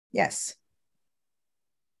Yes.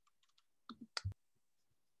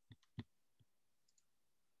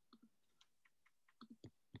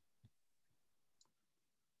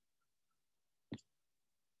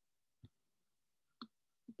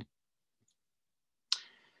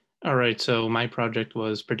 All right, so my project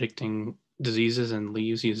was predicting diseases in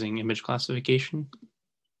leaves using image classification.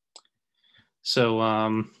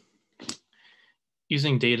 So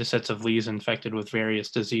using data sets of leaves infected with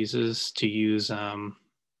various diseases to use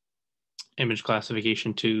image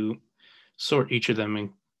classification to sort each of them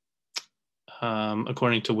in,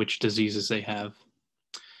 according to which diseases they have.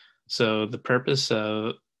 So the purpose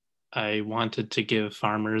of I wanted to give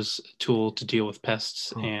farmers a tool to deal with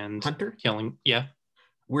pests and Hunter, killing. Yeah.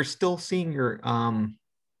 we're still seeing your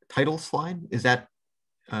title slide. Is that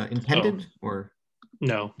Oh, intended or?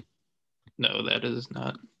 no, no, that is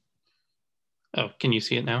not. Oh, can you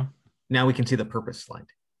see it now? Now we can see the purpose slide.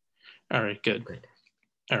 All right, good. Good.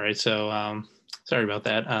 All right, so sorry about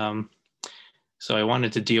that. So I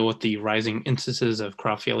wanted to deal with the rising instances of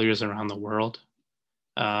crop failures around the world.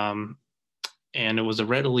 And it was a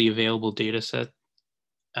readily available data set.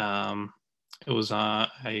 It was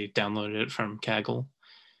I downloaded it from Kaggle.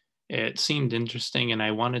 It seemed interesting, and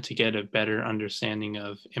I wanted to get a better understanding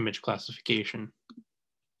of image classification.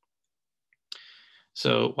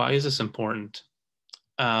 So why is this important?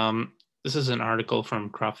 This is an article from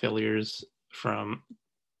crop failures from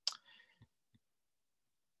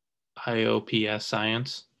IOPS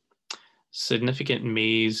Science. Significant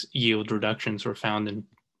maize yield reductions were found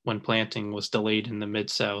when planting was delayed in the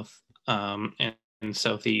Mid-South and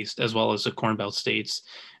Southeast, as well as the Corn Belt states,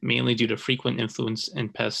 mainly due to frequent influence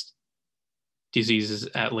and pest diseases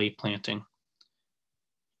at late planting.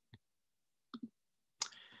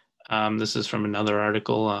 This is from another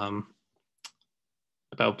article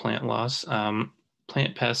about plant loss.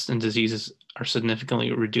 Plant pests and diseases are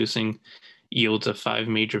significantly reducing yields of 5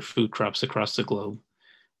 major food crops across the globe,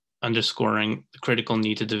 underscoring the critical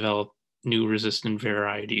need to develop new resistant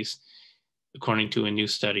varieties, according to a new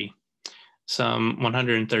study. Some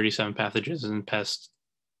 137 pathogens and pests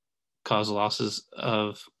cause losses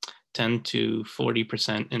of 10 to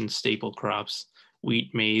 40% in staple crops,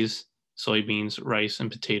 wheat, maize, soybeans, rice,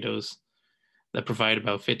 and potatoes, that provide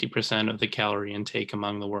about 50% of the calorie intake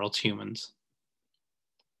among the world's humans.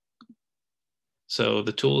 So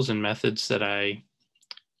the tools and methods that I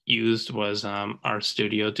used was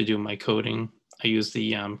RStudio to do my coding. I used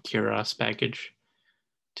the Keras package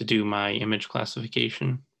to do my image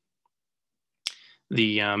classification,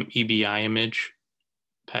 the EBI image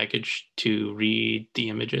package to read the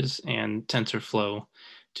images, and TensorFlow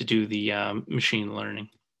to do the machine learning.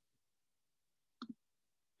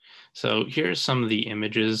 So here's some of the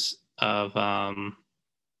images of,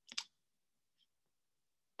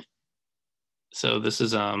 so this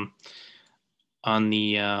is on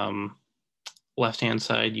the left-hand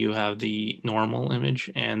side, you have the normal image,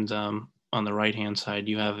 and on the right-hand side,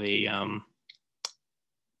 you have a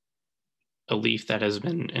leaf that has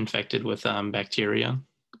been infected with bacteria.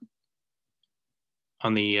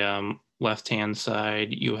 On the left-hand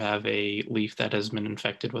side, you have a leaf that has been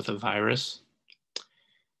infected with a virus.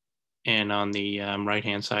 And on the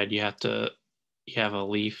right-hand side, you have a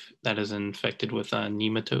leaf that is infected with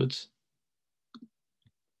nematodes.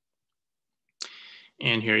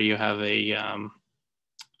 And here you have a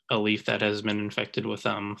leaf that has been infected with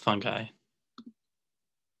fungi.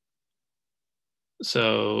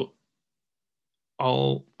 So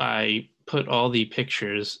I put all the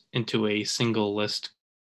pictures into a single list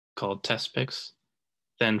called test pics.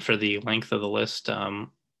 Then for the length of the list,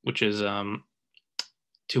 which is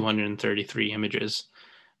 233 images,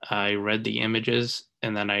 I read the images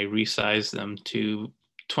and then I resized them to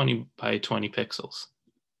 20 by 20 pixels.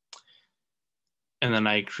 And then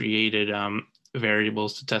I created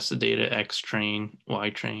variables to test the data: X train,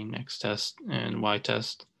 Y train, X test, and Y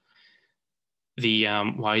test. The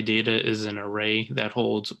Y data is an array that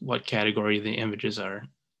holds what category the images are.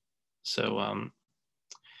 So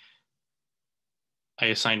I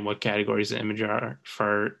assigned what categories the image are.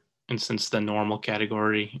 For instance, the normal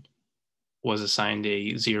category was assigned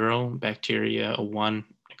a 0, bacteria a 1,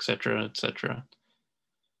 etc., etc.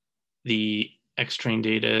 The X train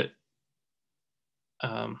data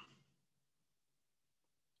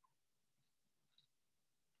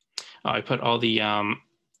I put all the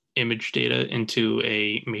image data into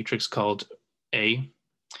a matrix called A.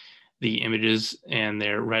 The images and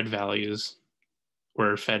their red values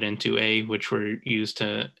were fed into A, which were used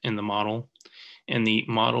in the model. And the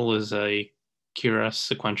model is a Keras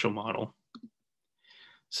sequential model.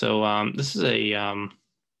 So this is a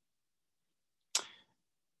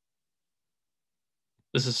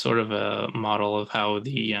this is sort of a model of how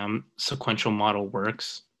the sequential model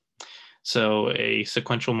works. So a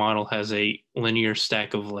sequential model has a linear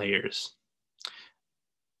stack of layers.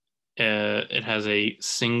 It has a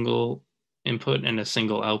single input and a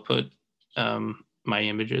single output, my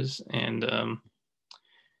images, and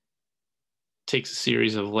takes a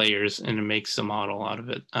series of layers and it makes a model out of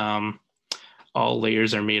it. All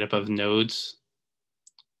layers are made up of nodes,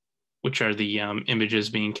 which are the images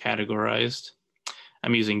being categorized.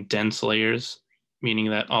 I'm using dense layers, meaning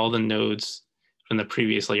that all the nodes from the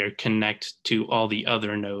previous layer connect to all the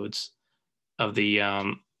other nodes of the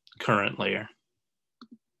current layer.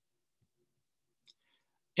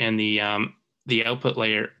 And the output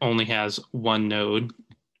layer only has one node,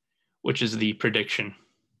 which is the prediction.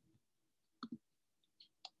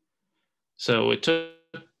 So it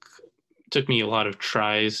took me a lot of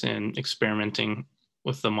tries and experimenting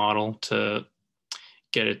with the model to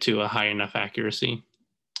get it to a high enough accuracy.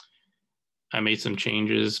 I made some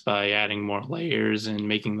changes by adding more layers and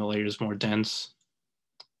making the layers more dense.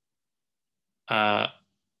 I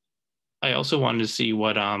also wanted to see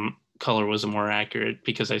what color was more accurate,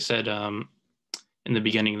 because I said in the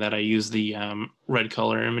beginning that I use the red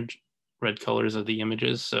colors of the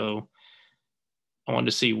images. So I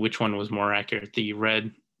wanted to see which one was more accurate, the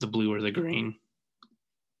red, the blue, or the green.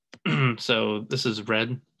 So this is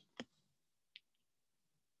red.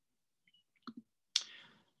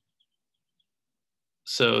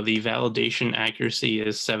 So the validation accuracy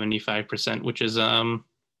is 75%, which is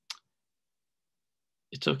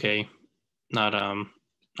it's okay, not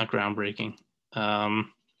groundbreaking.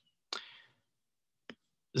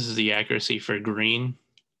 This is the accuracy for green.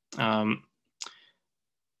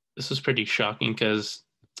 This was pretty shocking because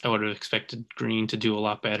I would have expected green to do a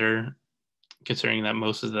lot better, considering that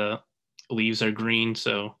most of the leaves are green.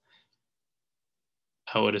 So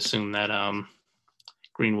I would assume that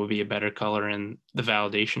green would be a better color, and the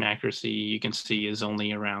validation accuracy you can see is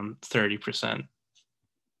only around 30%.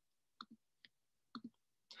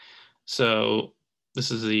 So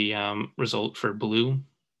this is the result for blue.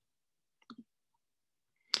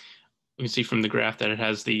 You can see from the graph that it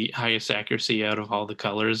has the highest accuracy out of all the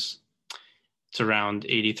colors. It's around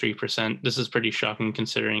 83%. This is pretty shocking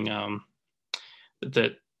considering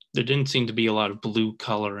that there didn't seem to be a lot of blue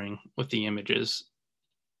coloring with the images.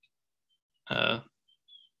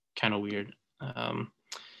 Kind of weird.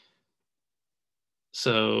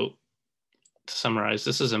 So to summarize,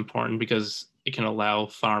 this is important because it can allow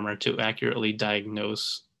farmer to accurately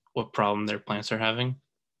diagnose what problem their plants are having.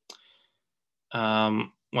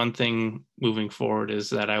 One thing moving forward is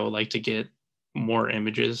that I would like to get more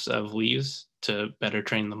images of leaves to better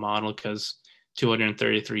train the model, because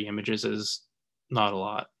 233 images is not a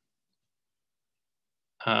lot.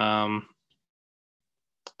 I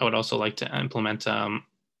would also like to implement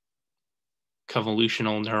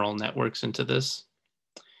convolutional neural networks into this.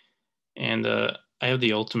 And I have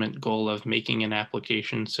the ultimate goal of making an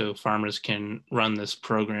application so farmers can run this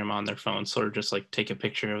program on their phone, sort of just like take a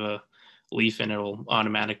picture of a leaf and it'll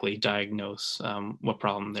automatically diagnose what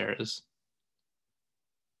problem there is.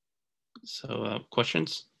 So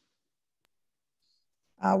questions?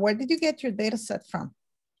 Where did you get your data set from?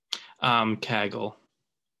 Kaggle.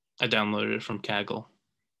 I downloaded it from Kaggle.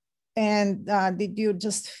 And did you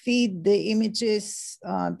just feed the images,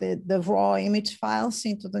 the raw image files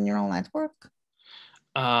into the neural network?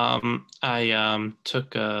 I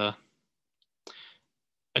took all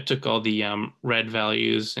the red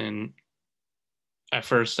values, and at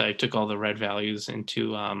first I took all the red values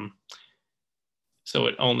into so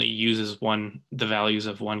it only uses the values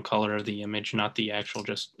of one color of the image, not the actual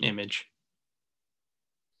just image.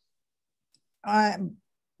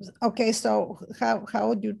 Okay, so how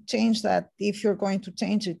would you change that if you're going to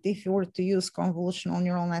change it, if you were to use convolutional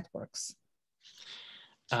neural networks?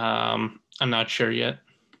 I'm not sure yet,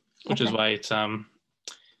 which is why it's on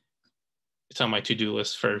my to-do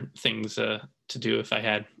list for things to do if I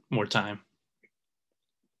had more time.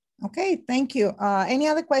 Okay, thank you. Any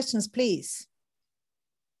other questions, please?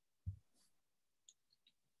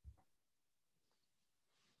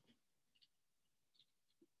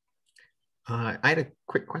 I had a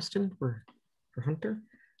quick question for Hunter.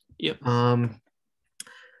 Yep.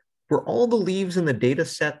 Were all the leaves in the data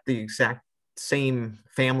set the exact same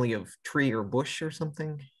family of tree or bush or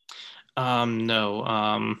something?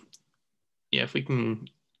 No. Yeah, if we can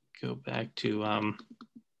go back to in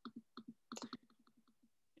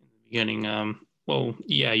the beginning. Well,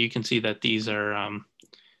 yeah, you can see that these are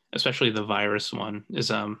especially the virus one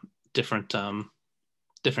is different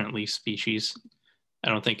leaf species. I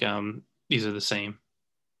don't think these are the same.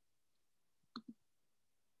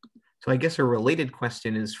 So I guess a related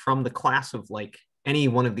question is from the class of like any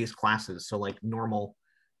one of these classes. So like normal,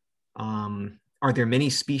 are there many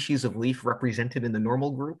species of leaf represented in the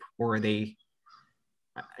normal group, or are they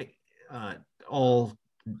all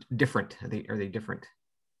different? Are they different?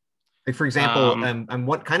 Like for example, I'm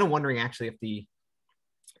kind of wondering actually if the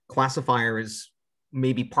classifier is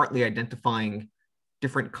maybe partly identifying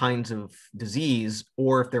different kinds of disease,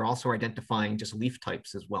 or if they're also identifying just leaf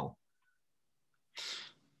types as well.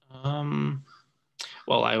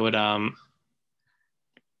 Well, I would, well,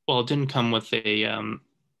 it didn't come with a,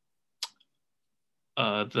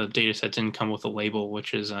 the data set didn't come with a label,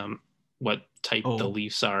 which is what type the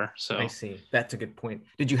leaves are. So I see. That's a good point.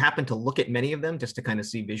 Did you happen to look at many of them just to kind of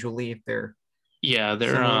see visually if they're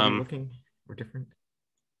similarly looking or different?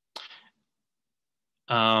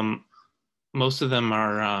 Most of them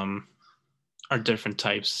are different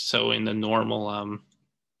types. So in the normal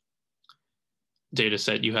data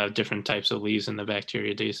set, you have different types of leaves. In the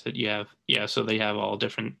bacteria data set, you have, so they have all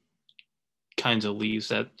different kinds of leaves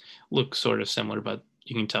that look sort of similar, but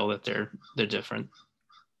you can tell that they're different.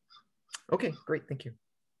 Okay, great. Thank you.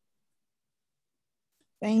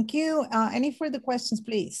 Thank you. Any further questions,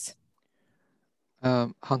 please?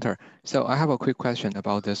 Hunter, so I have a quick question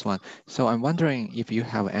about this one. So I'm wondering if you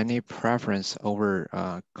have any preference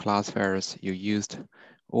over classifiers you used,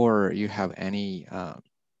 or you have any,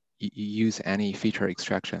 you use any feature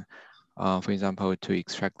extraction, for example, to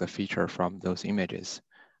extract the feature from those images.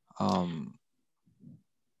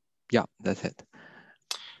 Yeah, that's it.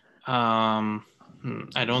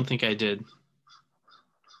 I don't think I did.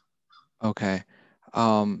 Okay.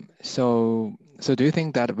 So do you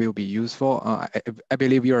think that will be useful? I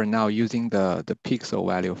believe you are now using the pixel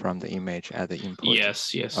value from the image as the input.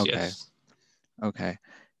 Yes. Okay. Yes. Okay.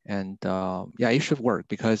 And yeah, it should work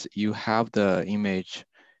because you have the image,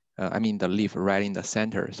 I mean the leaf right in the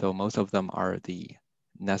center. So most of them are the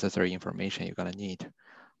necessary information you're gonna need.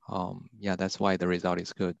 Yeah, that's why the result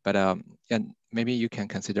is good. But and maybe you can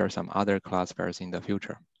consider some other classifiers in the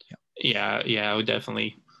future. Yeah, I would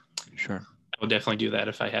definitely. Sure. I would definitely do that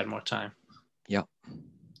if I had more time. Yeah.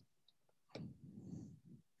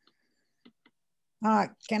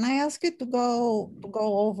 Can I ask you to go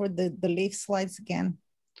over the leaf slides again?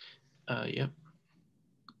 Yep.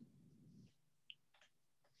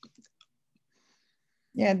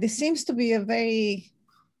 Yeah, this seems to be a very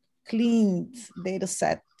clean data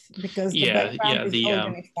set because the background is all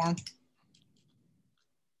uniform.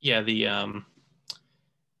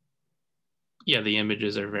 The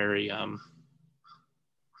images are very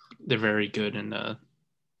they're very good, and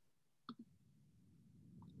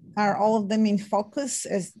are all of them in focus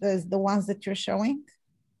as the ones that you're showing?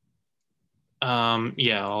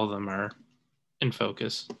 Yeah, all of them are in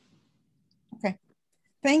focus. Okay,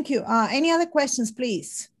 thank you. Any other questions,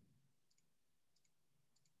 please?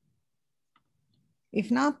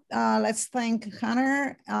 If not, let's thank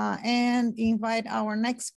Hunter and invite our next